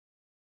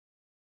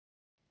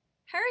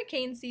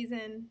Hurricane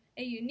Season,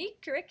 a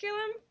unique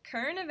curriculum,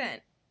 current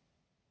event.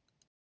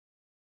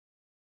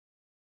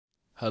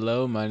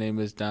 Hello, my name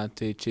is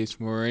Dante Chase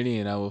Morini,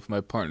 and I'm with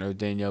my partner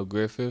Danielle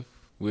Griffith.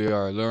 We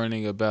are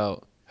learning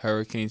about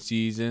hurricane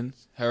season.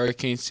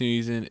 Hurricane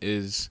season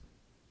is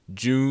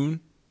June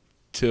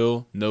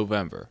till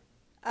November.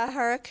 A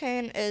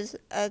hurricane is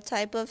a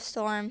type of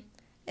storm.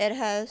 It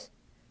has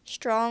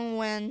strong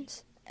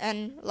winds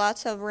and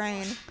lots of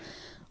rain.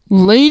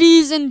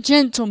 Ladies and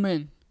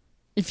gentlemen,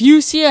 if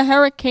you see a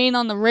hurricane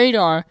on the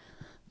radar,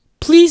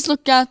 please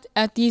look out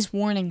at these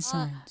warning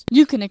signs.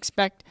 You can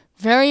expect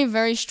very,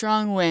 very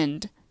strong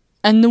wind,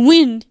 and the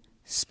wind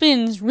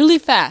spins really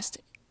fast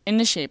in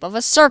the shape of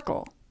a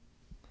circle.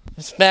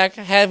 Expect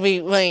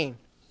heavy rain.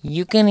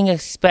 You can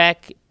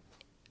expect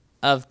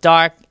of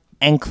dark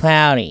and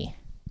cloudy.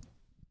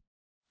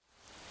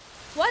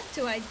 What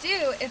do I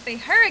do if a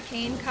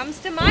hurricane comes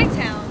to my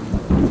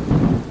town?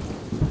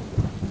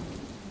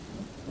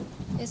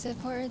 It's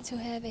important to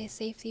have a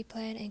safety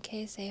plan in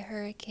case a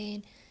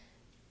hurricane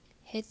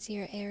hits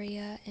your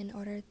area in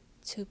order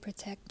to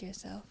protect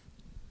yourself.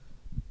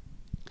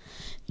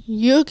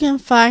 You can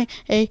find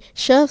a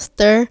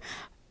shelter,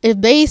 a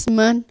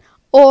basement,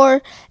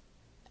 or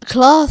a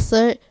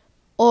closet,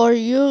 or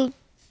you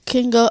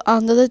can go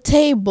under the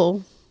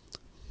table.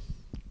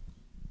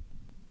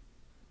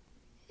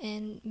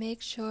 And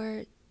make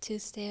sure to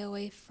stay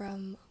away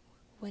from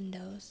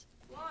windows.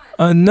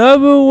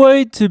 Another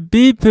way to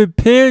be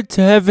prepared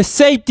to have a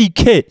safety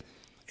kit.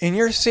 In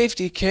your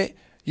safety kit,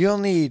 you'll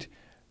need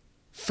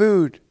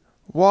food,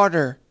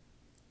 water,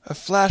 a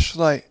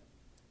flashlight,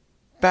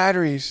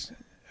 batteries,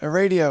 a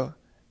radio,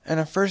 and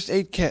a first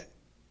aid kit.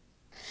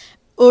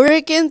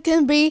 Hurricanes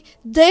can be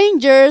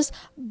dangerous,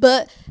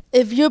 but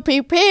if you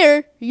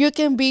prepare, you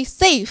can be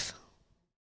safe.